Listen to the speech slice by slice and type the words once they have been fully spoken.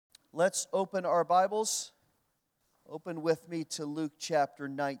Let's open our Bibles. Open with me to Luke chapter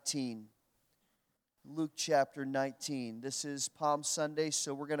 19. Luke chapter 19. This is Palm Sunday,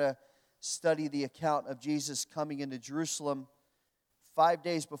 so we're going to study the account of Jesus coming into Jerusalem 5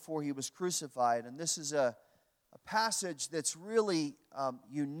 days before he was crucified. And this is a passage that's really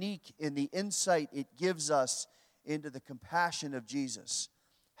unique in the insight it gives us into the compassion of Jesus,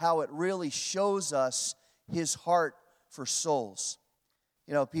 how it really shows us his heart for souls.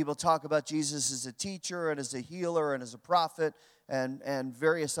 You know, people talk about Jesus as a teacher and as a healer and as a prophet and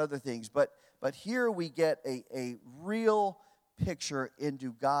various other things. But here we get a real picture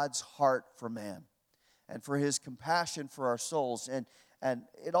into God's heart for man and for his compassion for our souls. And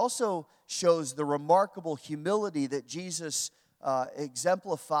it also shows the remarkable humility that Jesus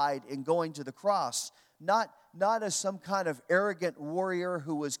exemplified in going to the cross. Not as some kind of arrogant warrior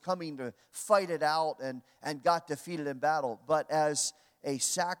who was coming to fight it out and got defeated in battle, but as a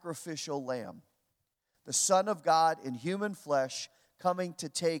sacrificial lamb, the Son of God in human flesh, coming to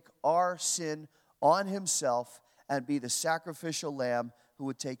take our sin on himself and be the sacrificial lamb who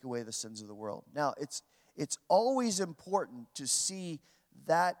would take away the sins of the world. Now, it's always important to see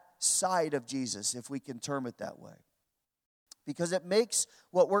that side of Jesus, if we can term it that way, because it makes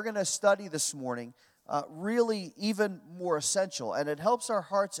what we're going to study this morning really even more essential, and it helps our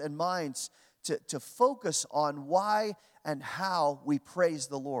hearts and minds to focus on why and how we praise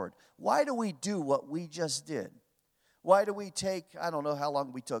the Lord. Why do we do what we just did? Why do we take, I don't know how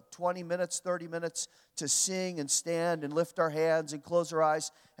long we took, 20 minutes, 30 minutes to sing and stand and lift our hands and close our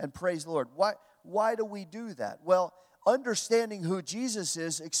eyes and praise the Lord? Why do we do that? Well, understanding who Jesus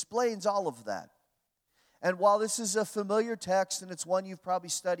is explains all of that. And while this is a familiar text and it's one you've probably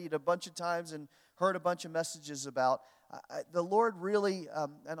studied a bunch of times and heard a bunch of messages about, the Lord really,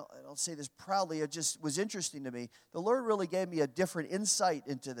 and I'll say this proudly, it just was interesting to me. The Lord really gave me a different insight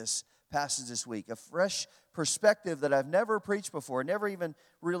into this passage this week, a fresh perspective that I've never preached before, never even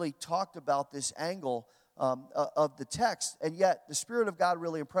really talked about this angle of the text. And yet, the Spirit of God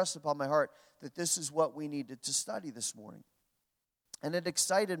really impressed upon my heart that this is what we needed to study this morning. And it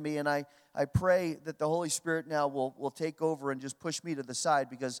excited me, and I pray that the Holy Spirit now will take over and just push me to the side,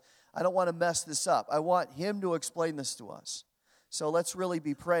 because I don't want to mess this up. I want him to explain this to us. So let's really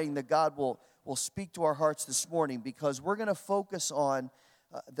be praying that God will speak to our hearts this morning, because we're going to focus on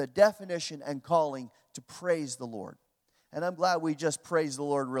the definition and calling to praise the Lord. And I'm glad we just praised the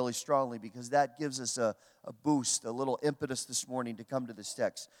Lord really strongly, because that gives us a boost, a little impetus this morning to come to this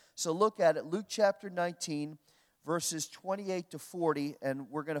text. So look at it, Luke chapter 19, verses 28 to 40, and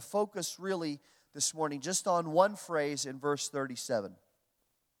we're going to focus really this morning just on one phrase in verse 37.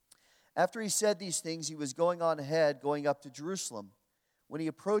 After he said these things, he was going on ahead, going up to Jerusalem. When he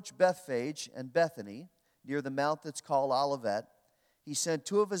approached Bethphage and Bethany, near the mount that's called Olivet, he sent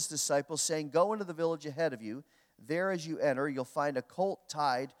two of his disciples, saying, "Go into the village ahead of you. There as you enter, you'll find a colt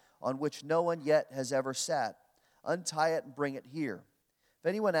tied on which no one yet has ever sat. Untie it and bring it here. If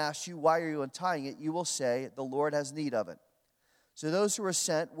anyone asks you, 'Why are you untying it?' you will say, 'The Lord has need of it.'" So those who were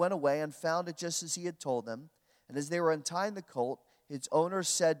sent went away and found it just as he had told them. And as they were untying the colt, its owners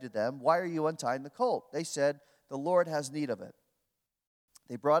said to them, "Why are you untying the colt?" They said, "The Lord has need of it."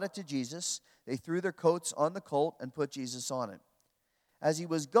 They brought it to Jesus. They threw their coats on the colt and put Jesus on it. As he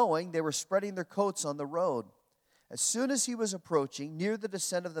was going, they were spreading their coats on the road. As soon as he was approaching near the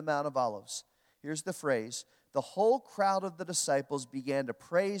descent of the Mount of Olives, here's the phrase, the whole crowd of the disciples began to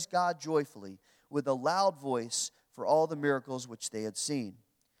praise God joyfully with a loud voice for all the miracles which they had seen,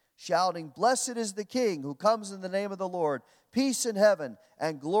 shouting, "Blessed is the King who comes in the name of the Lord, peace in heaven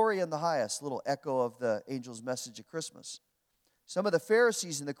and glory in the highest." Little echo of the angel's message at Christmas. Some of the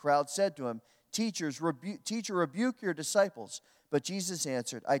Pharisees in the crowd said to him, Teacher, rebuke your disciples." But Jesus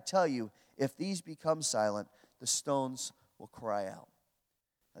answered, "I tell you, if these become silent, the stones will cry out."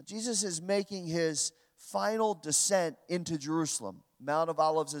 Now, Jesus is making his final descent into Jerusalem. Mount of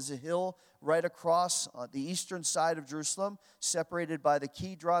Olives is a hill right across the eastern side of Jerusalem, separated by the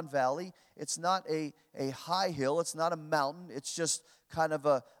Kidron Valley. It's not a high hill. It's not a mountain. It's just kind of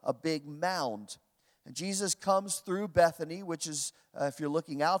a big mound. And Jesus comes through Bethany, which is, if you're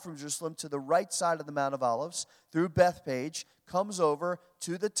looking out from Jerusalem, to the right side of the Mount of Olives, through Bethphage, comes over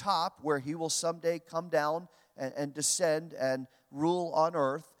to the top where he will someday come down and descend and rule on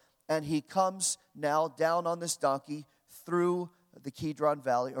earth. And he comes now down on this donkey through the Kidron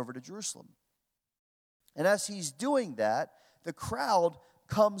Valley over to Jerusalem. And as he's doing that, the crowd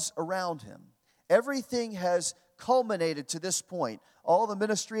comes around him. Everything has culminated to this point. All the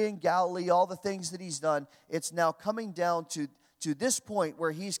ministry in Galilee, all the things that he's done, it's now coming down to this point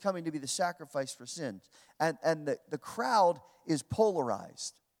where he's coming to be the sacrifice for sins. And the crowd is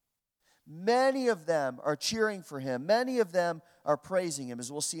polarized. Many of them are cheering for him. Many of them are praising him,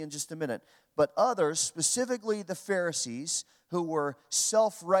 as we'll see in just a minute. But others, specifically the Pharisees, who were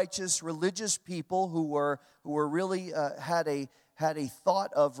self-righteous religious people who were really had a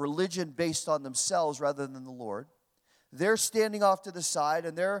thought of religion based on themselves rather than the Lord. They're standing off to the side,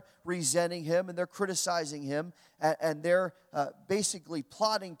 and they're resenting him, and they're criticizing him, and they're basically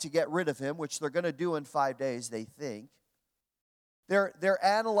plotting to get rid of him, which they're going to do in 5 days, they think. They're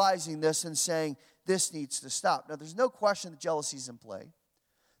analyzing this and saying, this needs to stop. Now, there's no question that jealousy's in play.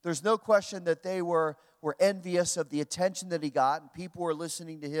 There's no question that they were envious of the attention that he got, and people were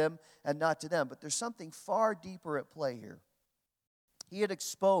listening to him and not to them. But there's something far deeper at play here. He had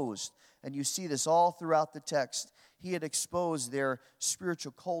exposed, and you see this all throughout the text, he had exposed their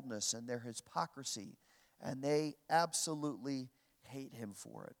spiritual coldness and their hypocrisy, and they absolutely hate him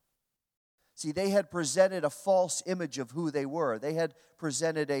for it. See, they had presented a false image of who they were. They had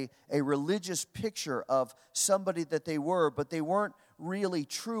presented a religious picture of somebody that they were, but they weren't really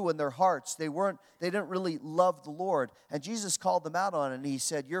true in their hearts. They didn't really love the Lord. And Jesus called them out on it, and he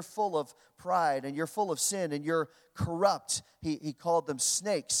said, you're full of pride, and you're full of sin, and you're corrupt. He called them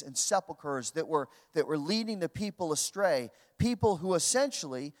snakes and sepulchres that were leading the people astray. People who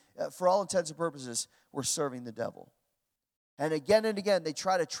essentially, for all intents and purposes, were serving the devil. And again, they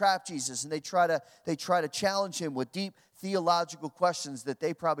try to trap Jesus, and they try to challenge him with deep theological questions that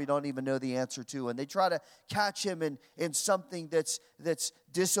they probably don't even know the answer to. And they try to catch him in something that's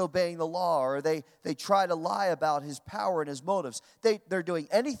disobeying the law, or they try to lie about his power and his motives. They're doing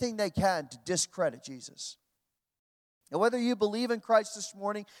anything they can to discredit Jesus. And whether you believe in Christ this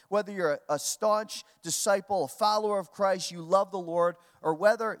morning, whether you're a staunch disciple, a follower of Christ, you love the Lord, or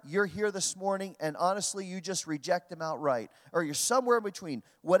whether you're here this morning and honestly you just reject him outright, or you're somewhere in between,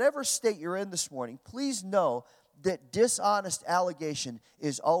 whatever state you're in this morning, please know that dishonest allegation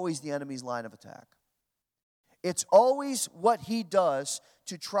is always the enemy's line of attack. It's always what he does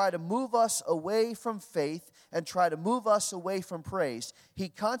to try to move us away from faith and try to move us away from praise. He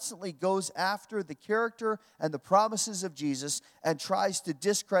constantly goes after the character and the promises of Jesus and tries to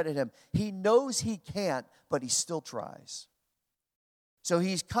discredit him. He knows he can't, but he still tries. So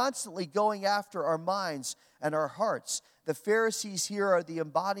he's constantly going after our minds and our hearts. The Pharisees here are the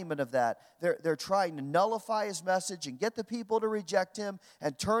embodiment of that. They're trying to nullify his message and get the people to reject him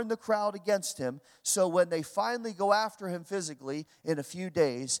and turn the crowd against him. So when they finally go after him physically in a few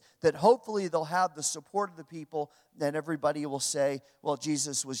days, that hopefully they'll have the support of the people, and everybody will say, well,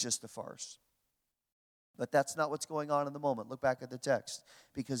 Jesus was just a farce. But that's not what's going on in the moment. Look back at the text.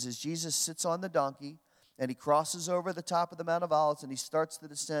 Because as Jesus sits on the donkey, and he crosses over the top of the Mount of Olives, and he starts the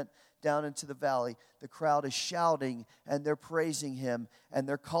descent down into the valley, the crowd is shouting, and they're praising him, and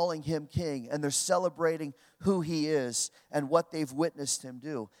they're calling him king, and they're celebrating who he is and what they've witnessed him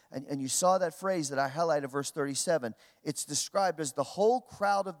do. And you saw that phrase that I highlighted, verse 37. It's described as the whole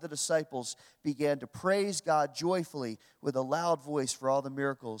crowd of the disciples began to praise God joyfully with a loud voice for all the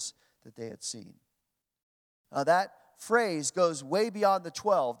miracles that they had seen. Now that phrase goes way beyond the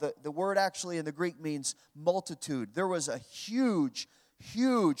 12. The word actually in the Greek means multitude. There was a huge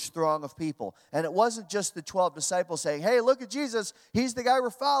throng of people. And it wasn't just the 12 disciples saying, hey, look at Jesus. He's the guy we're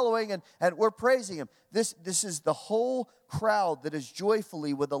following, and we're praising him. This is the whole crowd that is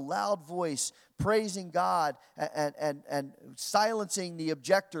joyfully, with a loud voice, praising God and silencing the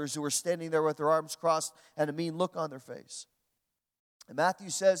objectors who were standing there with their arms crossed and a mean look on their face. And Matthew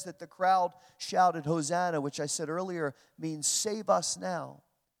says that the crowd shouted Hosanna, which I said earlier means save us now.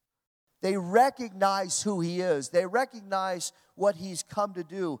 They recognize who he is. They recognize what he's come to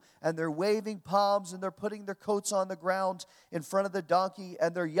do. And they're waving palms, and they're putting their coats on the ground in front of the donkey,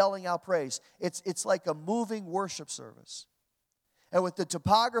 and they're yelling out praise. It's like a moving worship service. And with the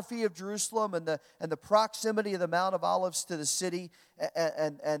topography of Jerusalem and the proximity of the Mount of Olives to the city,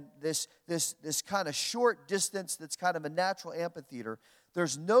 and this kind of short distance that's kind of a natural amphitheater,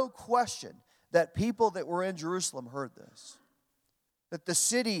 there's no question that people that were in Jerusalem heard this. That the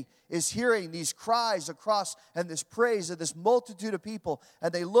city is hearing these cries across and this praise of this multitude of people.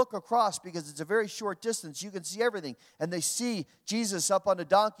 And they look across because it's a very short distance. You can see everything. And they see Jesus up on a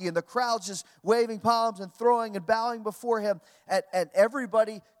donkey, and the crowd's just waving palms and throwing and bowing before him. And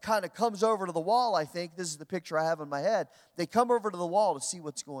everybody kind of comes over to the wall, I think. This is the picture I have in my head. They come over to the wall to see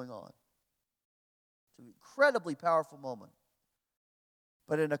what's going on. It's an incredibly powerful moment.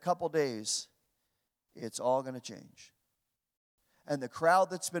 But in a couple days, it's all going to change. And the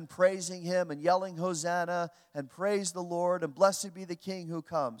crowd that's been praising him and yelling Hosanna and praise the Lord and blessed be the King who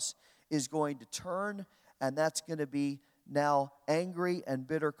comes is going to turn, and that's going to be now angry and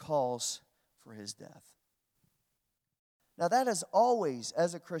bitter calls for his death. Now that has always,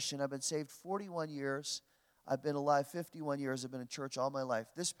 as a Christian, I've been saved 41 years. I've been alive 51 years. I've been in church all my life.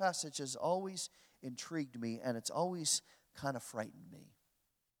 This passage has always intrigued me, and it's always kind of frightened me.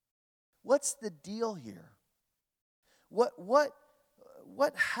 What's the deal here? What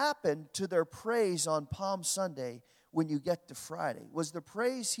happened to their praise on Palm Sunday when you get to Friday? Was the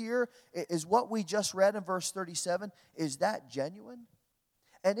praise here, is what we just read in verse 37, is that genuine?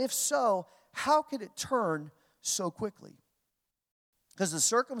 And if so, how could it turn so quickly? Because the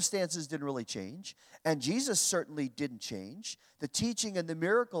circumstances didn't really change, and Jesus certainly didn't change. The teaching and the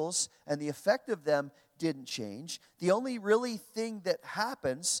miracles and the effect of them didn't change. The only really thing that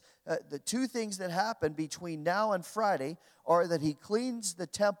happens, the two things that happen between now and Friday are that he cleanses the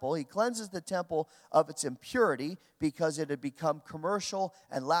temple of its impurity because it had become commercial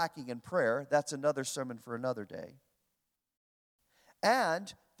and lacking in prayer. That's another sermon for another day.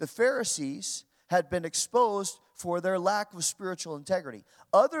 And the Pharisees had been exposed for their lack of spiritual integrity.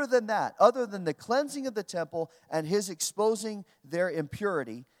 Other than that, other than the cleansing of the temple and his exposing their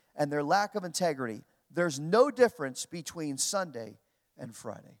impurity and their lack of integrity, there's no difference between Sunday and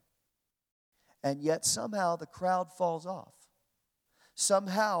Friday. And yet somehow the crowd falls off.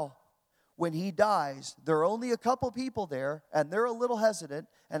 Somehow, when he dies, there are only a couple people there, and they're a little hesitant,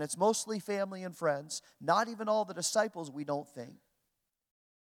 and it's mostly family and friends, not even all the disciples, we don't think.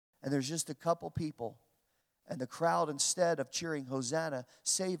 And there's just a couple people. And the crowd, instead of cheering, Hosanna,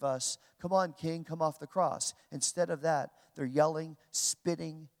 save us, come on, King, come off the cross. Instead of that, they're yelling,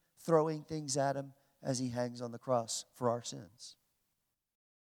 spitting, throwing things at him as he hangs on the cross for our sins.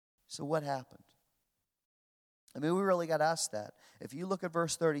 So what happened? I mean, we really got to ask that. If you look at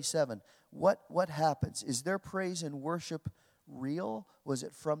verse 37, what happens? Is their praise and worship real? Was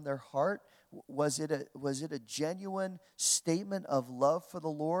it from their heart? Was it a genuine statement of love for the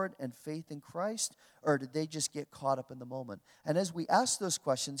Lord and faith in Christ? Or did they just get caught up in the moment? And as we ask those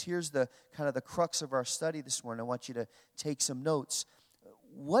questions, here's the kind of the crux of our study this morning. I want you to take some notes.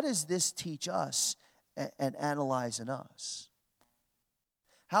 What does this teach us and analyze in us?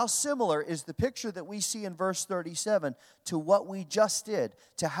 How similar is the picture that we see in verse 37 to what we just did,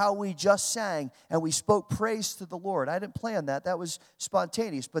 to how we just sang, and we spoke praise to the Lord? I didn't plan that. That was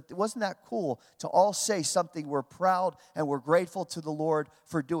spontaneous. But wasn't that cool to all say something we're proud and we're grateful to the Lord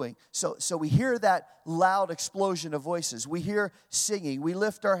for doing? So we hear that loud explosion of voices. We hear singing. We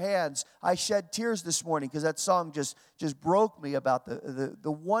lift our hands. I shed tears this morning because that song just broke me about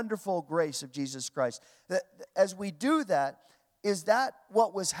the wonderful grace of Jesus Christ. As we do that, is that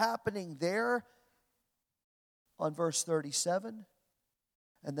what was happening there on verse 37?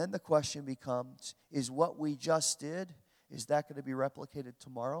 And then the question becomes, is what we just did, is that going to be replicated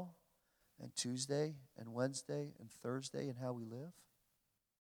tomorrow and Tuesday and Wednesday and Thursday in how we live?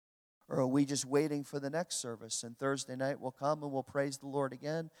 Or are we just waiting for the next service, and Thursday night we'll come and we'll praise the Lord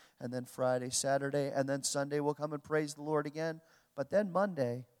again, and then Friday, Saturday, and then Sunday we'll come and praise the Lord again, but then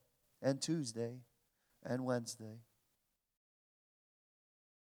Monday and Tuesday and Wednesday?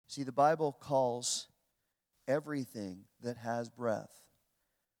 See, the Bible calls everything that has breath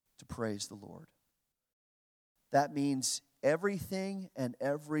to praise the Lord. That means everything and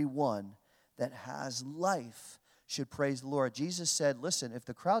everyone that has life should praise the Lord. Jesus said, listen, if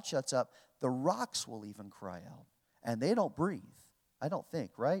the crowd shuts up, the rocks will even cry out. And they don't breathe. I don't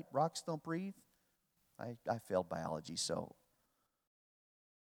think, right? Rocks don't breathe? I failed biology, so.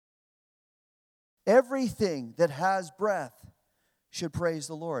 Everything that has breath should praise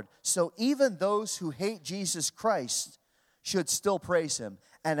the Lord. So even those who hate Jesus Christ should still praise him.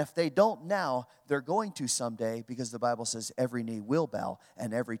 And if they don't now, they're going to someday, because the Bible says every knee will bow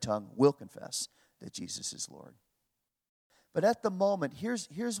and every tongue will confess that Jesus is Lord. But at the moment,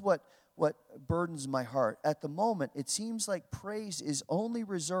 here's what burdens my heart. At the moment, it seems like praise is only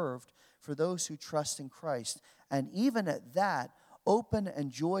reserved for those who trust in Christ. And even at that, open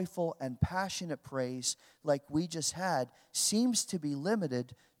and joyful and passionate praise like we just had seems to be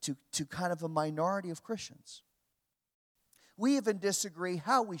limited to kind of a minority of Christians. We even disagree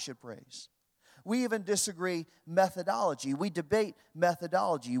how we should praise. We even disagree methodology. We debate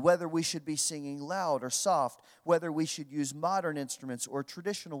methodology, whether we should be singing loud or soft, whether we should use modern instruments or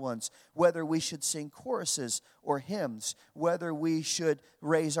traditional ones, whether we should sing choruses or hymns, whether we should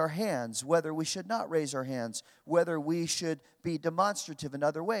raise our hands, whether we should not raise our hands, whether we should be demonstrative in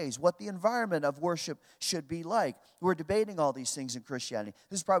other ways, what the environment of worship should be like. We're debating all these things in Christianity.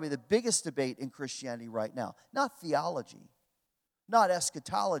 This is probably the biggest debate in Christianity right now. Not theology, not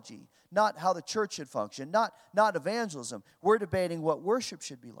eschatology, not how the church should function, not evangelism. We're debating what worship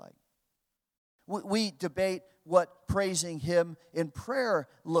should be like. We debate what praising Him in prayer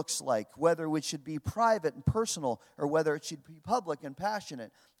looks like, whether it should be private and personal or whether it should be public and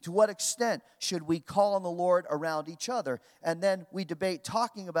passionate. To what extent should we call on the Lord around each other? And then we debate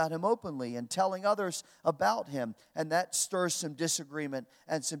talking about Him openly and telling others about Him. And that stirs some disagreement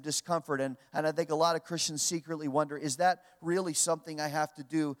and some discomfort. And I think a lot of Christians secretly wonder, is that really something I have to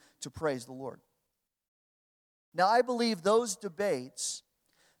do to praise the Lord? Now, I believe those debates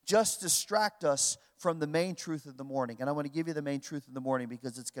just distract us from the main truth of the morning. And I want to give you the main truth of the morning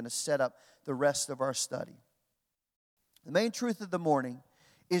because it's going to set up the rest of our study. The main truth of the morning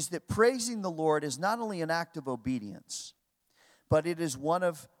is that praising the Lord is not only an act of obedience, but it is one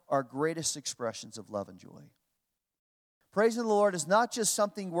of our greatest expressions of love and joy. Praising the Lord is not just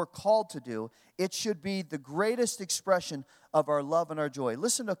something we're called to do. It should be the greatest expression of our love and our joy.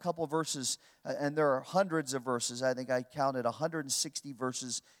 Listen to a couple of verses, and there are hundreds of verses. I think I counted 160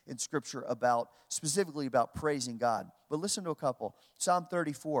 verses in Scripture specifically about praising God. But listen to a couple. Psalm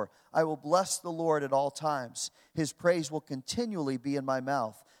 34, I will bless the Lord at all times. His praise will continually be in my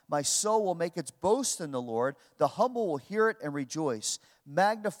mouth. My soul will make its boast in the Lord. The humble will hear it and rejoice.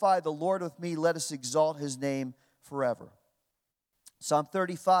 Magnify the Lord with me. Let us exalt His name forever. Psalm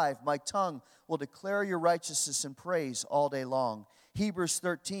 35, my tongue will declare your righteousness and praise all day long. Hebrews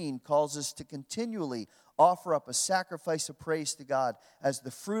 13 calls us to continually offer up a sacrifice of praise to God as the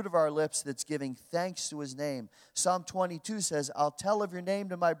fruit of our lips that's giving thanks to His name. Psalm 22 says, I'll tell of your name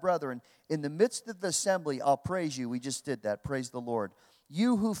to my brethren. In the midst of the assembly, I'll praise you. We just did that. Praise the Lord.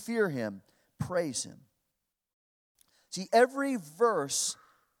 You who fear Him, praise Him. See, every verse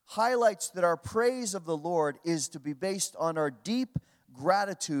highlights that our praise of the Lord is to be based on our deep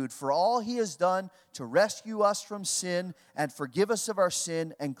gratitude for all He has done to rescue us from sin and forgive us of our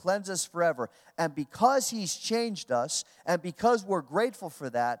sin and cleanse us forever. And because He's changed us and because we're grateful for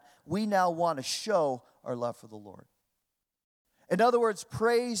that, we now want to show our love for the Lord. In other words,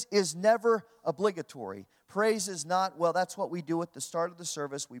 praise is never obligatory. Praise is not, well, that's what we do at the start of the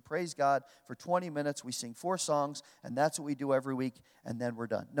service. We praise God for 20 minutes. We sing 4 songs, and that's what we do every week, and then we're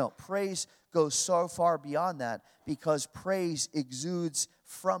done. No, praise goes so far beyond that because praise exudes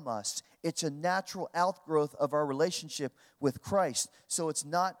from us. It's a natural outgrowth of our relationship with Christ. So it's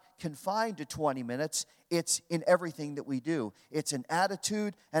not confined to 20 minutes. It's in everything that we do. It's an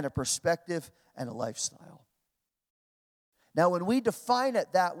attitude and a perspective and a lifestyle. Now, when we define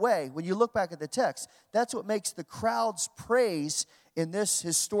it that way, when you look back at the text, that's what makes the crowd's praise in this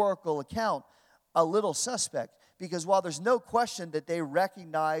historical account a little suspect. Because while there's no question that they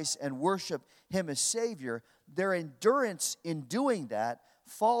recognize and worship Him as Savior, their endurance in doing that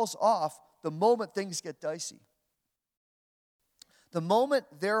falls off the moment things get dicey. The moment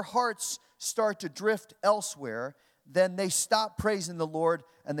their hearts start to drift elsewhere, then they stop praising the Lord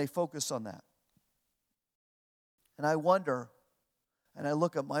and they focus on that. And I wonder, and I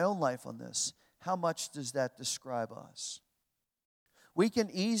look at my own life on this, how much does that describe us? We can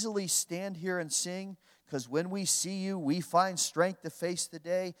easily stand here and sing, because when we see you, we find strength to face the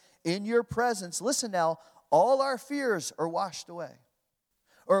day. In your presence, listen now, all our fears are washed away.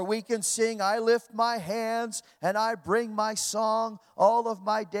 Or we can sing, I lift my hands and I bring my song, all of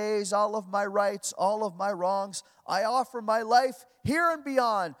my days, all of my rights, all of my wrongs. I offer my life here and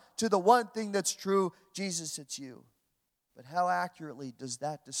beyond to the one thing that's true, Jesus, it's you. But how accurately does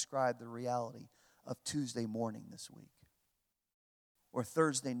that describe the reality of Tuesday morning this week? Or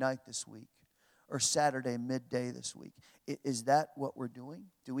Thursday night this week? Or Saturday midday this week? Is that what we're doing?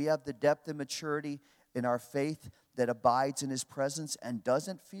 Do we have the depth and maturity in our faith that abides in His presence and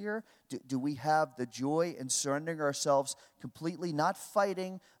doesn't fear? Do we have the joy in surrendering ourselves completely, not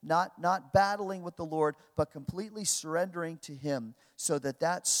fighting, not battling with the Lord, but completely surrendering to Him so that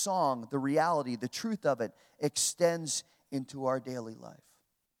that song, the reality, the truth of it, extends into our daily life?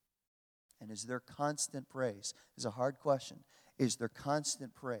 And is there constant praise? It's a hard question. Is there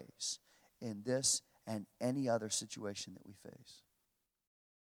constant praise in this and any other situation that we face?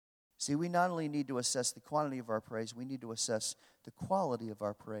 See, we not only need to assess the quantity of our praise, we need to assess the quality of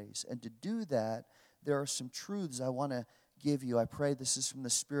our praise. And to do that, there are some truths I want to give you. I pray this is from the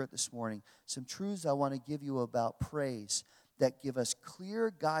Spirit this morning. Some truths I want to give you about praise that give us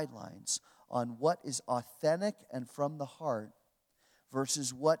clear guidelines on what is authentic and from the heart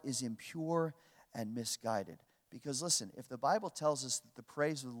versus what is impure and misguided. Because listen, if the Bible tells us that the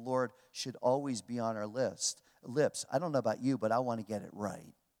praise of the Lord should always be on our lips, I don't know about you, but I want to get it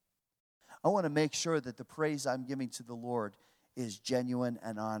right. I want to make sure that the praise I'm giving to the Lord is genuine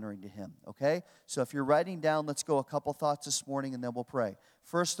and honoring to Him, okay? So if you're writing down, let's go a couple thoughts this morning and then we'll pray.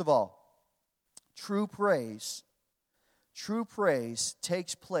 First of all, true praise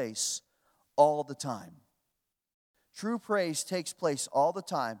takes place all the time. True praise takes place all the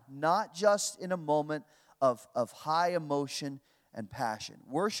time, not just in a moment of high emotion and passion.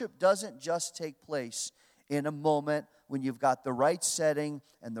 Worship doesn't just take place in a moment when you've got the right setting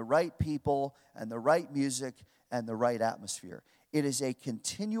and the right people and the right music and the right atmosphere. It is a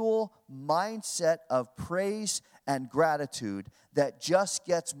continual mindset of praise and gratitude that just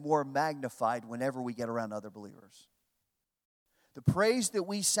gets more magnified whenever we get around other believers. The praise that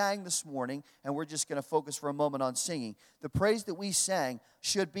we sang this morning, and we're just going to focus for a moment on singing, the praise that we sang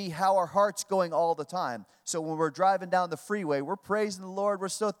should be how our heart's going all the time. So when we're driving down the freeway, we're praising the Lord, we're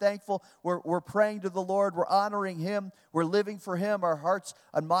so thankful, we're praying to the Lord, we're honoring Him, we're living for Him, our hearts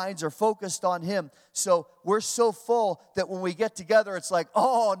and minds are focused on Him. So we're so full that when we get together, it's like,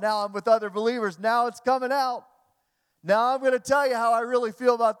 oh, now I'm with other believers, now it's coming out. Now I'm going to tell you how I really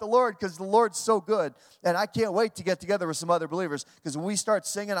feel about the Lord, because the Lord's so good. And I can't wait to get together with some other believers, because when we start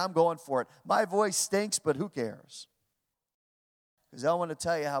singing, I'm going for it. My voice stinks, but who cares? Because I want to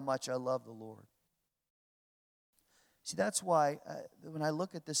tell you how much I love the Lord. See, that's why when I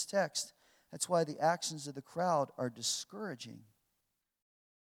look at this text, that's why the actions of the crowd are discouraging.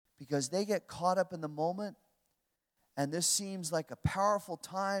 Because they get caught up in the moment, and this seems like a powerful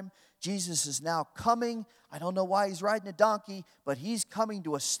time. Jesus is now coming. I don't know why He's riding a donkey, but He's coming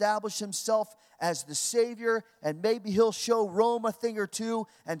to establish Himself as the Savior, and maybe He'll show Rome a thing or two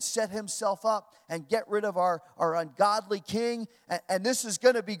and set Himself up and get rid of our ungodly king, and this is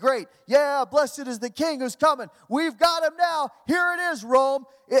going to be great. Yeah, blessed is the King who's coming. We've got Him now. Here it is, Rome.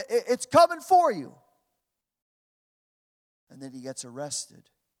 It's coming for you. And then He gets arrested.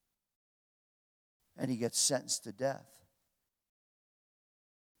 And He gets sentenced to death.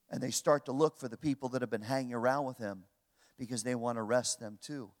 And they start to look for the people that have been hanging around with Him, because they want to arrest them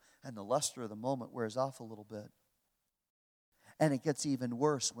too. And the luster of the moment wears off a little bit. And it gets even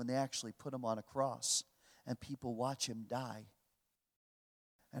worse when they actually put Him on a cross and people watch Him die.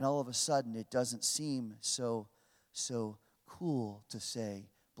 And all of a sudden it doesn't seem so cool to say,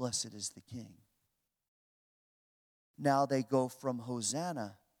 blessed is the King. Now they go from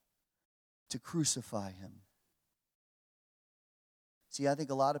Hosanna to crucify Him. See, I think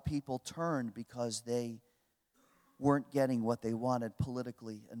a lot of people turned because they weren't getting what they wanted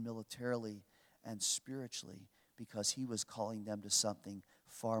politically and militarily and spiritually, because He was calling them to something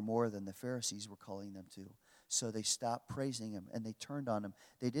far more than the Pharisees were calling them to. So they stopped praising Him and they turned on Him.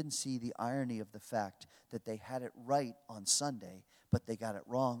 They didn't see the irony of the fact that they had it right on Sunday, but they got it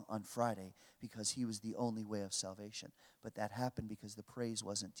wrong on Friday, because He was the only way of salvation. But that happened because the praise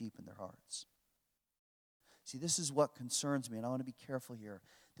wasn't deep in their hearts. See, this is what concerns me, and I want to be careful here.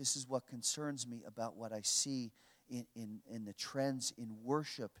 This is what concerns me about what I see in the trends in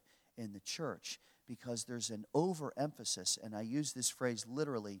worship in the church, because there's an overemphasis, and I use this phrase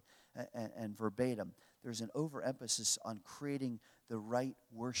literally and verbatim. There's an overemphasis on creating the right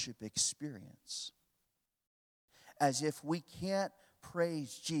worship experience. As if we can't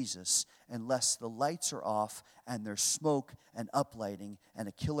praise Jesus unless the lights are off and there's smoke and uplighting and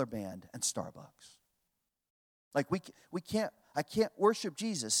a killer band and Starbucks. Like I can't worship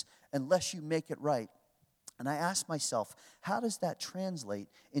Jesus unless you make it right. And I ask myself, how does that translate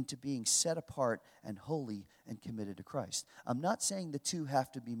into being set apart and holy and committed to Christ? I'm not saying the two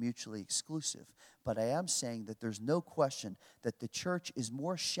have to be mutually exclusive, but I am saying that there's no question that the church is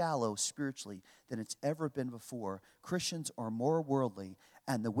more shallow spiritually than it's ever been before. Christians are more worldly,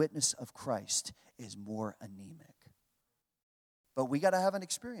 and the witness of Christ is more anemic. But we got to have an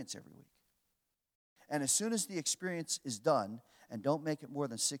experience every week. And as soon as the experience is done, and don't make it more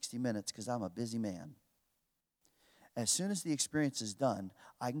than 60 minutes because I'm a busy man. As soon as the experience is done,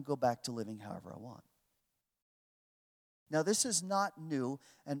 I can go back to living however I want. Now, this is not new,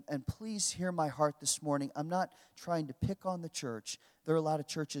 and please hear my heart this morning. I'm not trying to pick on the church. There are a lot of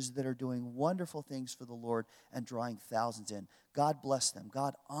churches that are doing wonderful things for the Lord and drawing thousands in. God bless them.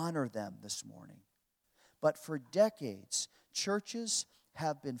 God honor them this morning. But for decades, churches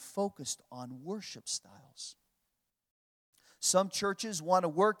have been focused on worship styles. Some churches want to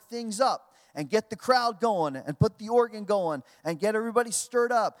work things up and get the crowd going and put the organ going and get everybody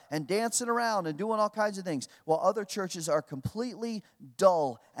stirred up and dancing around and doing all kinds of things, while other churches are completely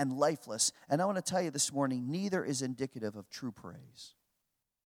dull and lifeless. And I want to tell you this morning, neither is indicative of true praise.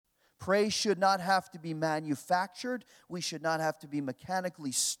 Praise should not have to be manufactured. We should not have to be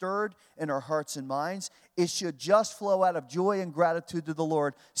mechanically stirred in our hearts and minds. It should just flow out of joy and gratitude to the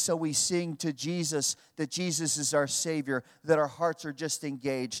Lord. So we sing to Jesus that Jesus is our Savior, that our hearts are just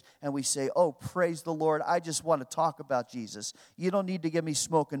engaged. And we say, oh, praise the Lord. I just want to talk about Jesus. You don't need to give me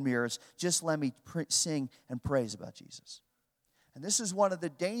smoke and mirrors. Just let me sing and praise about Jesus. And this is one of the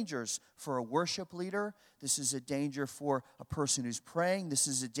dangers for a worship leader. This is a danger for a person who's praying. This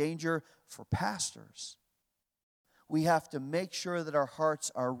is a danger for pastors. We have to make sure that our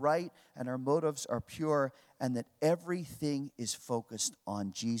hearts are right and our motives are pure and that everything is focused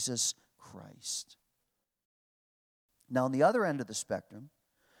on Jesus Christ. Now, on the other end of the spectrum,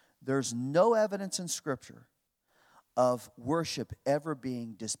 there's no evidence in Scripture of worship ever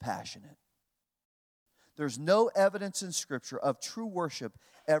being dispassionate. There's no evidence in Scripture of true worship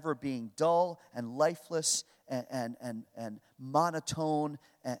ever being dull and lifeless and monotone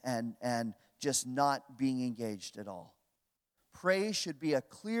and just not being engaged at all. Praise should be a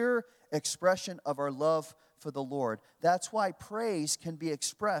clear expression of our love for the Lord. That's why praise can be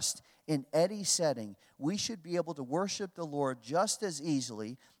expressed in any setting. We should be able to worship the Lord just as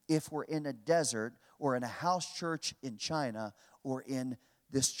easily if we're in a desert or in a house church in China or in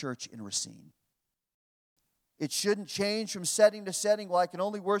this church in Racine. It shouldn't change from setting to setting. Well, I can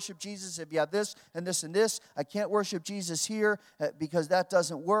only worship Jesus if you have this and this and this. I can't worship Jesus here because that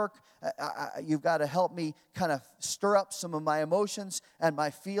doesn't work. You've got to help me kind of stir up some of my emotions and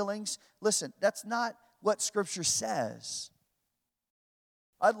my feelings. Listen, that's not what Scripture says.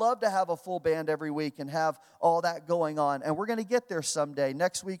 I'd love to have a full band every week and have all that going on. And we're going to get there someday.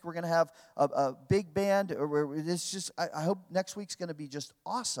 Next week, we're going to have a big band. I hope next week's going to be just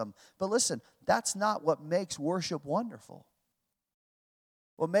awesome. But listen, that's not what makes worship wonderful.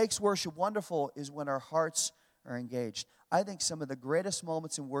 What makes worship wonderful is when our hearts are engaged. I think some of the greatest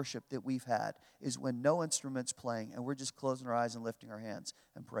moments in worship that we've had is when no instrument's playing and we're just closing our eyes and lifting our hands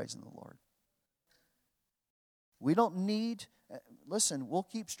and praising the Lord. We don't need, listen, we'll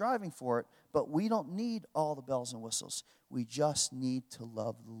keep striving for it, but we don't need all the bells and whistles. We just need to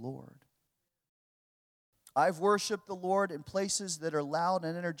love the Lord. I've worshiped the Lord in places that are loud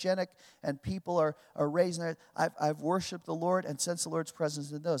and energetic and people are raising their, I've worshiped the Lord and sensed the Lord's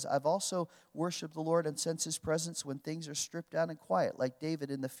presence in those. I've also worshiped the Lord and sensed His presence when things are stripped down and quiet, like David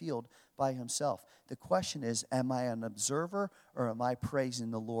in the field by himself. The question is, am I an observer or am I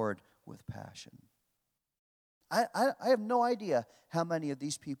praising the Lord with passion? I have no idea how many of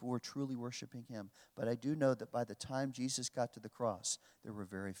these people were truly worshiping Him, but I do know that by the time Jesus got to the cross, there were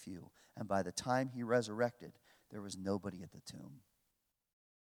very few. And by the time He resurrected, there was nobody at the tomb.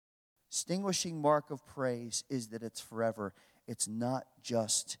 Distinguishing mark of praise is that it's forever. It's not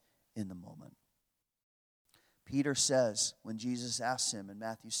just in the moment. Peter says, when Jesus asks him in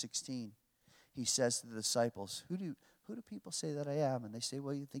Matthew 16, he says to the disciples, Who do people say that I am? And they say,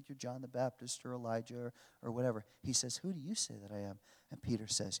 well, you think you're John the Baptist or Elijah or whatever. He says, who do you say that I am? And Peter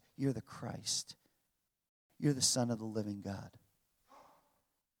says, you're the Christ. You're the Son of the living God.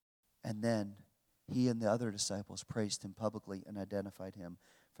 And then he and the other disciples praised Him publicly and identified Him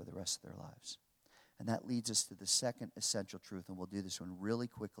for the rest of their lives. And that leads us to the second essential truth, and we'll do this one really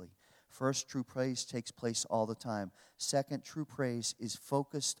quickly. First, true praise takes place all the time. Second, true praise is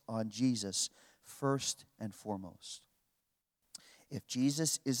focused on Jesus first and foremost. If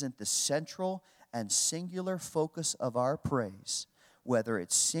Jesus isn't the central and singular focus of our praise, whether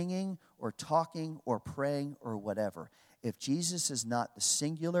it's singing or talking or praying or whatever, if Jesus is not the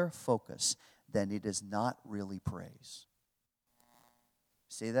singular focus, then it is not really praise.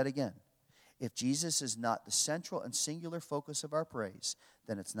 Say that again. If Jesus is not the central and singular focus of our praise,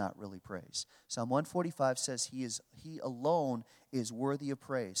 then it's not really praise. Psalm 145 says He alone is worthy of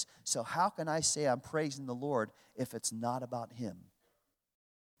praise. So how can I say I'm praising the Lord if it's not about Him?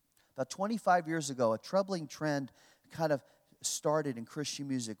 About 25 years ago, a troubling trend kind of started in Christian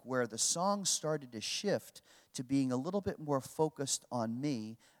music where the songs started to shift to being a little bit more focused on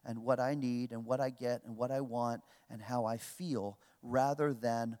me and what I need and what I get and what I want and how I feel rather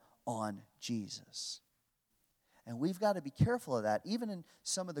than on Jesus. And we've got to be careful of that. Even in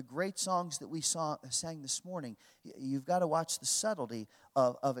some of the great songs that we sang this morning, you've got to watch the subtlety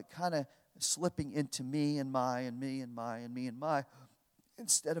of it kind of slipping into me and my and me and my and me and my,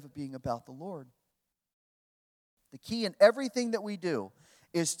 instead of it being about the Lord. The key in everything that we do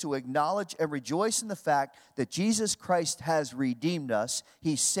is to acknowledge and rejoice in the fact that Jesus Christ has redeemed us,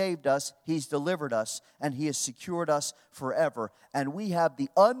 He's saved us, He's delivered us, and He has secured us forever. And we have the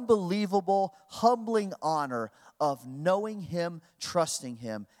unbelievable, humbling honor of knowing Him, trusting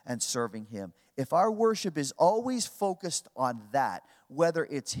Him, and serving Him. If our worship is always focused on that, whether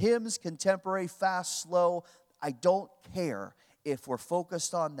it's hymns, contemporary, fast, slow, I don't care. If we're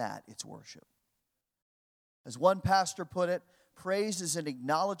focused on that, it's worship. As one pastor put it, praise is an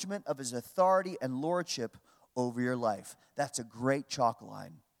acknowledgement of His authority and lordship over your life. That's a great chalk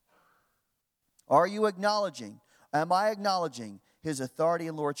line. Are you acknowledging? Am I acknowledging his authority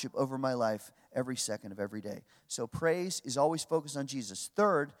and lordship over my life every second of every day. So praise is always focused on Jesus.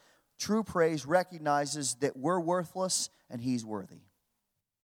 Third, true praise recognizes that we're worthless and he's worthy.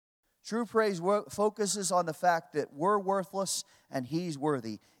 True praise focuses on the fact that we're worthless and he's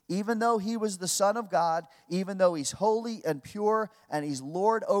worthy. Even though he was the Son of God, even though he's holy and pure and he's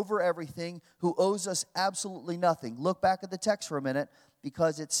Lord over everything, who owes us absolutely nothing. Look back at the text for a minute,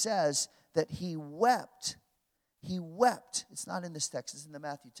 because it says that he wept. He wept. It's not in this text. It's in the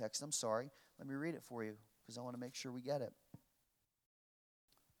Matthew text. I'm sorry. Let me read it for you because I want to make sure we get it.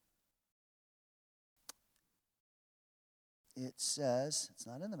 It says, it's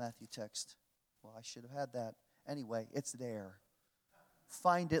not in the Matthew text. Well, I should have had that. Anyway, it's there.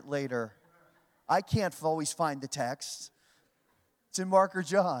 Find it later. I can't always find the text. It's in Mark or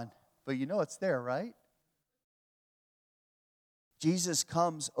John. But you know it's there, right? Jesus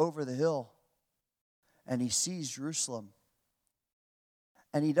comes over the hill and he sees Jerusalem.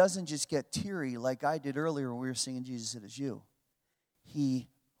 And he doesn't just get teary like I did earlier when we were singing Jesus It Is You. He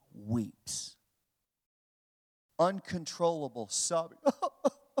weeps. Uncontrollable sobbing.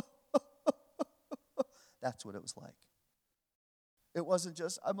 That's what it was like. It wasn't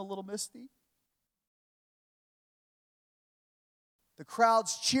just, I'm a little misty. The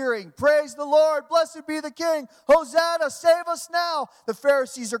crowd's cheering, praise the Lord, blessed be the King, Hosanna, save us now. The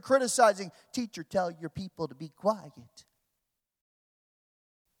Pharisees are criticizing, teacher, tell your people to be quiet.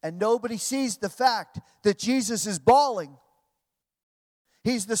 And nobody sees the fact that Jesus is bawling.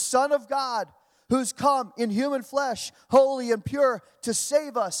 He's the Son of God who's come in human flesh, holy and pure, to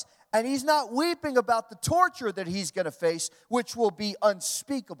save us. And he's not weeping about the torture that he's going to face, which will be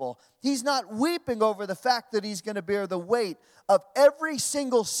unspeakable. He's not weeping over the fact that he's going to bear the weight of every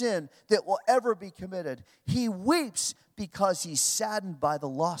single sin that will ever be committed. He weeps because he's saddened by the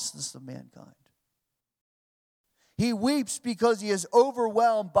lostness of mankind. He weeps because he is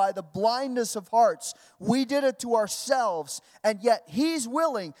overwhelmed by the blindness of hearts. We did it to ourselves, and yet he's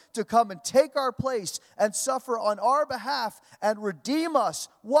willing to come and take our place and suffer on our behalf and redeem us.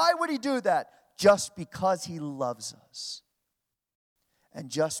 Why would he do that? Just because he loves us. And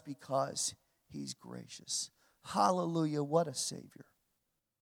just because he's gracious. Hallelujah, what a Savior.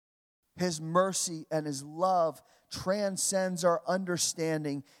 His mercy and his love transcends our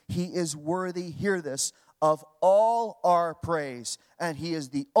understanding. He is worthy, hear this, of all our praise, and he is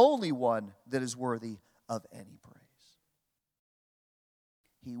the only one that is worthy of any praise.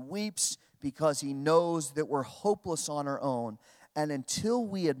 He weeps because he knows that we're hopeless on our own, and until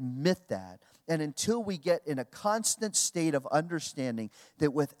we admit that, and until we get in a constant state of understanding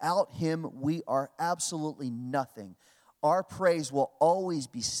that without him we are absolutely nothing, our praise will always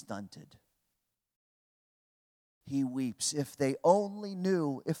be stunted. He weeps. If they only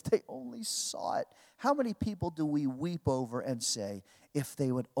knew, if they only saw it. How many people do we weep over and say, if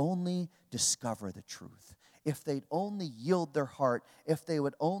they would only discover the truth, if they'd only yield their heart, if they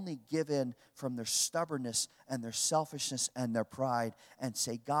would only give in from their stubbornness and their selfishness and their pride and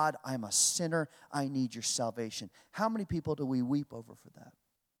say, God, I'm a sinner, I need your salvation. How many people do we weep over for that?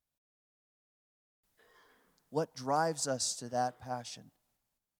 What drives us to that passion?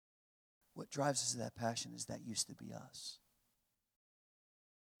 What drives us to that passion is that used to be us.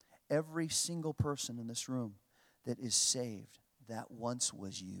 Every single person in this room that is saved, that once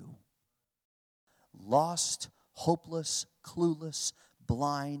was you. Lost, hopeless, clueless,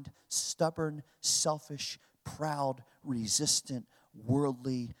 blind, stubborn, selfish, proud, resistant,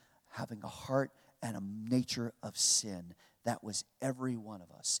 worldly, having a heart and a nature of sin. That was every one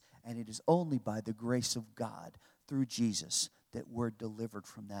of us. And it is only by the grace of God through Jesus that we're delivered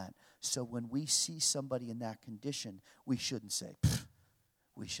from that. So when we see somebody in that condition, we shouldn't say, pfft.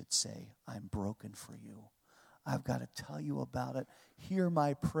 We should say, I'm broken for you. I've got to tell you about it. Hear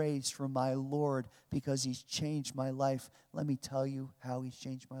my praise from my Lord because he's changed my life. Let me tell you how he's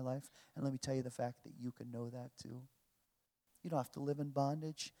changed my life. And let me tell you the fact that you can know that too. You don't have to live in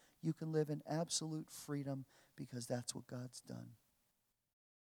bondage. You can live in absolute freedom because that's what God's done.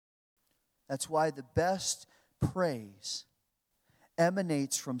 That's why the best praise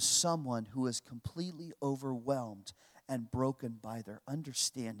emanates from someone who is completely overwhelmed and broken by their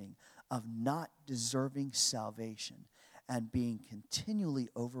understanding of not deserving salvation and being continually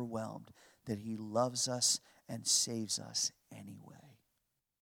overwhelmed that he loves us and saves us anyway.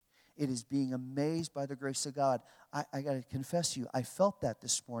 It is being amazed by the grace of God. I got to confess to you, I felt that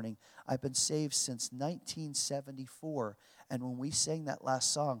this morning. I've been saved since 1974, and when we sang that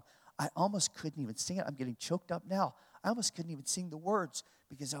last song, I almost couldn't even sing it. I'm getting choked up now. I almost couldn't even sing the words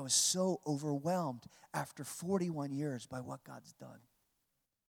because I was so overwhelmed after 41 years by what God's done.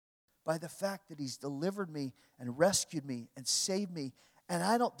 by the fact that he's delivered me and rescued me and saved me, and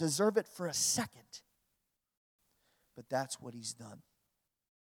I don't deserve it for a second. But that's what he's done.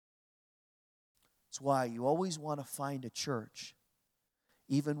 That's why you always want to find a church,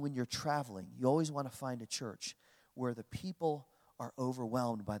 even when you're traveling, you always want to find a church where the people are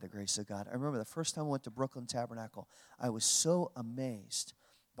overwhelmed by the grace of God. I remember the first time I went to Brooklyn Tabernacle, I was so amazed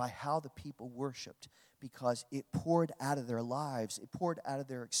by how the people worshiped, because it poured out of their lives. It poured out of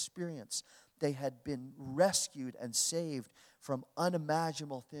their experience. They had been rescued and saved from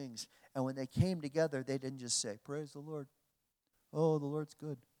unimaginable things. And when they came together, they didn't just say, "Praise the Lord. Oh, the Lord's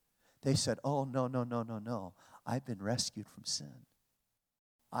good." They said, "Oh, no. I've been rescued from sin.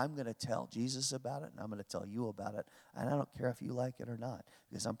 I'm going to tell Jesus about it, and I'm going to tell you about it. And I don't care if you like it or not,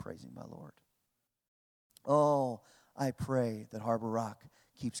 because I'm praising my Lord." Oh, I pray that Harbor Rock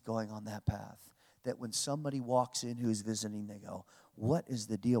keeps going on that path. That when somebody walks in who's visiting, they go, "What is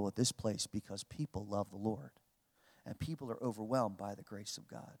the deal with this place?" Because people love the Lord. And people are overwhelmed by the grace of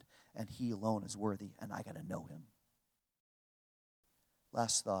God. And he alone is worthy, and I got to know him.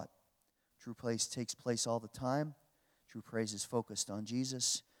 Last thought. True praise takes place all the time. True praise is focused on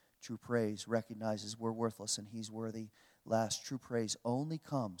Jesus. True praise recognizes we're worthless and he's worthy. Last, true praise only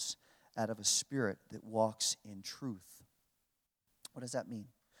comes out of a spirit that walks in truth. What does that mean?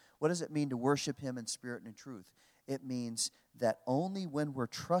 What does it mean to worship him in spirit and in truth? It means that only when we're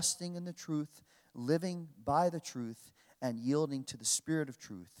trusting in the truth, living by the truth, and yielding to the spirit of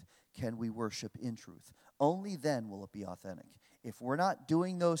truth can we worship in truth. Only then will it be authentic. If we're not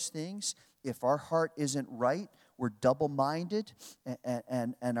doing those things, if our heart isn't right, we're double-minded,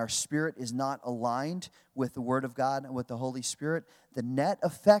 and our spirit is not aligned with the Word of God and with the Holy Spirit, the net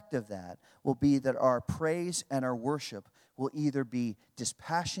effect of that will be that our praise and our worship will either be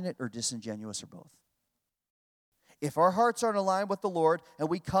dispassionate or disingenuous, or both. If our hearts aren't aligned with the Lord and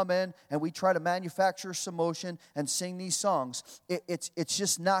we come in and we try to manufacture some motion and sing these songs, it's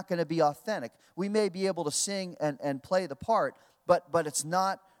just not going to be authentic. We may be able to sing and play the part, but it's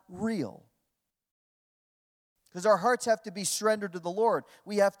not real. Because our hearts have to be surrendered to the Lord.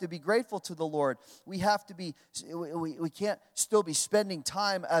 We have to be grateful to the Lord. We can't still be spending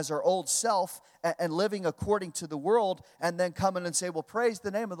time as our old self and living according to the world and then come in and say, "Well, praise the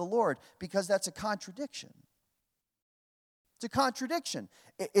name of the Lord," because that's a contradiction. It's a contradiction.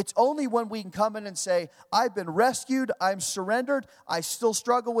 It's only when we can come in and say, "I've been rescued, I'm surrendered, I still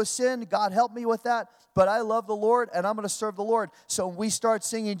struggle with sin, God help me with that, but I love the Lord and I'm going to serve the Lord." So when we start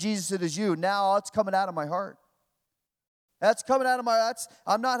singing "Jesus, It Is You," now it's coming out of my heart. That's coming out of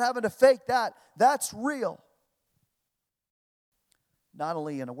I'm not having to fake that. That's real. Not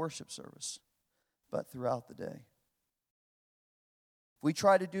only in a worship service, but throughout the day. If we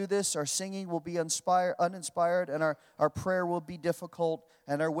try to do this, our singing will be uninspired, and our prayer will be difficult,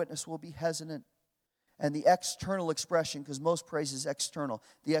 and our witness will be hesitant. And the external expression, because most praise is external,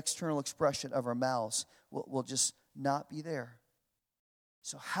 the external expression of our mouths will just not be there.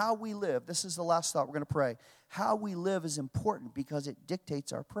 So how we live, this is the last thought, we're going to pray. How we live is important because it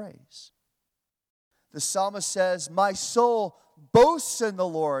dictates our praise. The psalmist says, "My soul boasts in the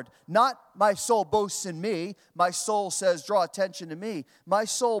Lord." Not "my soul boasts in me." My soul says, "Draw attention to me." My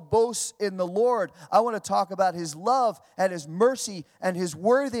soul boasts in the Lord. I want to talk about his love and his mercy and his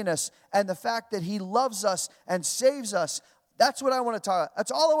worthiness and the fact that he loves us and saves us. That's what I want to talk about.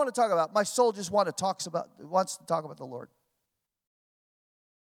 That's all I want to talk about. My soul just wants to talk about the Lord.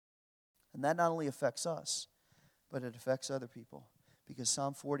 And that not only affects us, but it affects other people. Because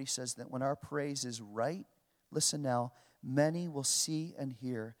Psalm 40 says that when our praise is right, listen now, many will see and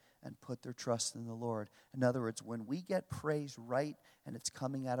hear and put their trust in the Lord. In other words, when we get praise right and it's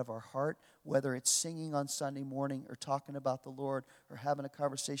coming out of our heart, whether it's singing on Sunday morning or talking about the Lord or having a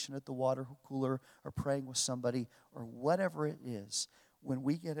conversation at the water cooler or praying with somebody or whatever it is, when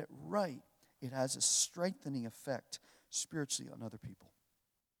we get it right, it has a strengthening effect spiritually on other people.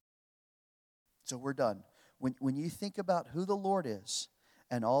 So we're done. When you think about who the Lord is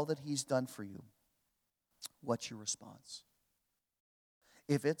and all that he's done for you, what's your response?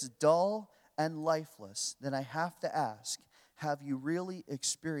 If it's dull and lifeless, then I have to ask, have you really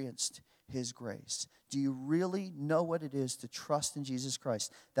experienced his grace? Do you really know what it is to trust in Jesus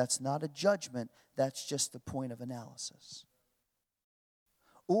Christ? That's not a judgment. That's just a point of analysis.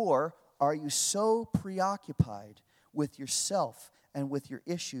 Or are you so preoccupied with yourself and with your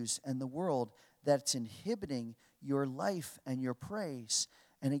issues and the world that it's inhibiting your life and your praise?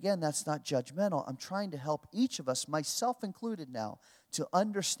 And again, that's not judgmental. I'm trying to help each of us, myself included now, to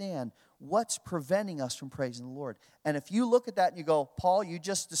understand what's preventing us from praising the Lord. And if you look at that and you go, "Paul, you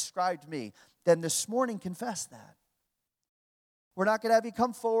just described me," then this morning confess that. We're not going to have you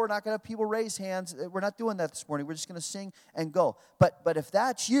come forward. We're not going to have people raise hands. We're not doing that this morning. We're just going to sing and go. But if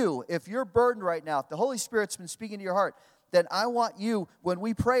that's you, if you're burdened right now, if the Holy Spirit's been speaking to your heart, then I want you, when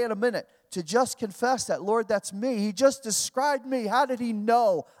we pray in a minute, to just confess that, Lord, that's me. He just described me. How did he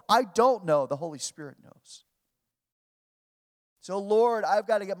know? I don't know. The Holy Spirit knows. So, Lord, I've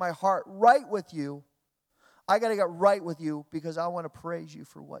got to get my heart right with you. I got to get right with you because I want to praise you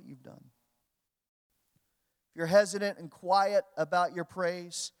for what you've done. If you're hesitant and quiet about your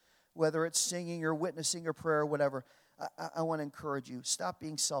praise, whether it's singing or witnessing or prayer or whatever, I want to encourage you. Stop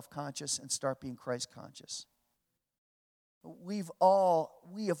being self-conscious and start being Christ-conscious. We have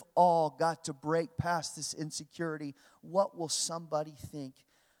all got to break past this insecurity. What will somebody think?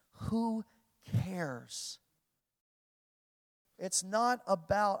 Who cares? It's not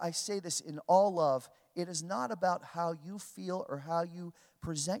about, I say this in all love, it is not about how you feel or how you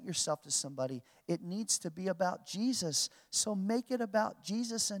present yourself to somebody. It needs to be about Jesus. So make it about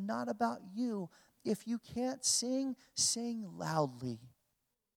Jesus and not about you. If you can't sing, sing loudly.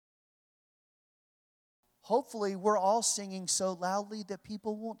 Hopefully, we're all singing so loudly that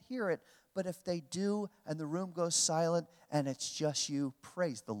people won't hear it. But if they do and the room goes silent and it's just you,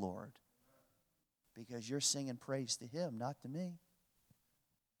 praise the Lord. Because you're singing praise to Him, not to me.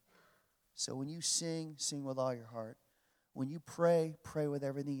 So when you sing, sing with all your heart. When you pray, pray with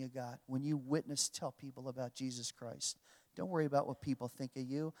everything you got. When you witness, tell people about Jesus Christ. Don't worry about what people think of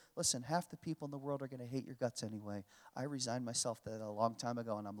you. Listen, half the people in the world are going to hate your guts anyway. I resigned myself to that a long time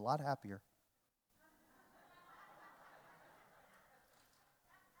ago, and I'm a lot happier.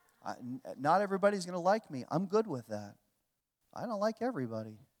 Not everybody's going to like me. I'm good with that. I don't like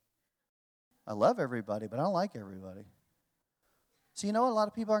everybody. I love everybody, but I don't like everybody. So you know what? A lot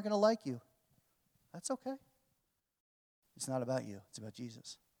of people aren't going to like you. That's okay. It's not about you. It's about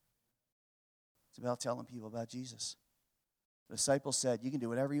Jesus. It's about telling people about Jesus. The disciples said, you can do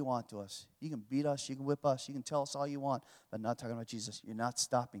whatever you want to us. You can beat us. You can whip us. You can tell us all you want, but not talking about Jesus. You're not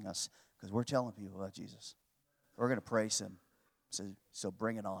stopping us because we're telling people about Jesus. We're going to praise Him. So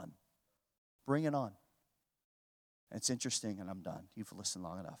bring it on. Bring it on. And it's interesting, and I'm done. You've listened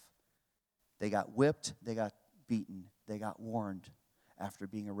long enough. They got whipped. They got beaten. They got warned after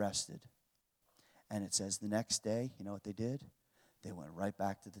being arrested. And it says the next day, you know what they did? They went right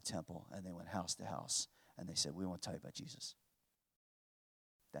back to the temple, and they went house to house. And they said, we want to tell you about Jesus.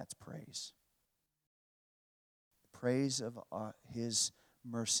 That's praise. Praise of His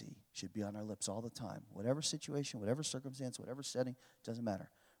mercy should be on our lips all the time. Whatever situation, whatever circumstance, whatever setting, doesn't matter.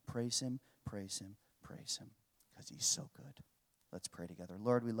 Praise Him, praise Him, praise Him, because He's so good. Let's pray together.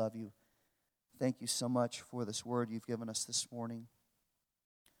 Lord, we love You. Thank You so much for this word You've given us this morning.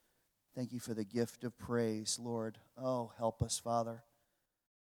 Thank You for the gift of praise, Lord. Oh, help us, Father,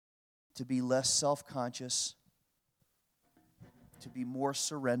 to be less self-conscious, to be more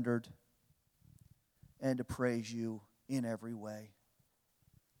surrendered, and to praise You in every way.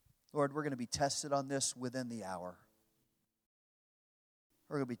 Lord, we're going to be tested on this within the hour.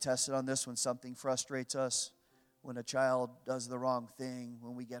 We're going to be tested on this when something frustrates us, when a child does the wrong thing,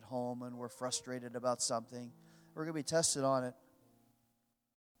 when we get home and we're frustrated about something. We're going to be tested on it.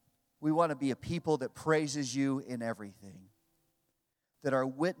 We want to be a people that praises You in everything, that our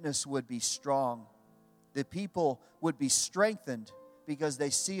witness would be strong, that people would be strengthened because they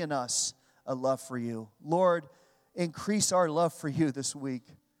see in us a love for You. Lord, increase our love for You this week.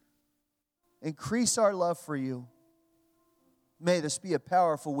 Increase our love for You. May this be a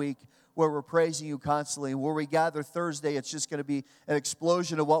powerful week where we're praising You constantly. Where we gather Thursday, it's just going to be an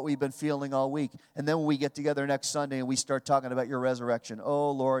explosion of what we've been feeling all week. And then when we get together next Sunday and we start talking about Your resurrection, oh,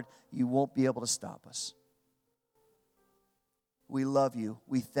 Lord, You won't be able to stop us. We love You.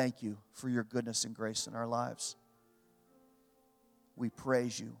 We thank You for Your goodness and grace in our lives. We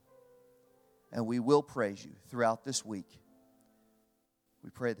praise You. And we will praise You throughout this week.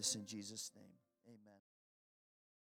 We pray this in Jesus' name.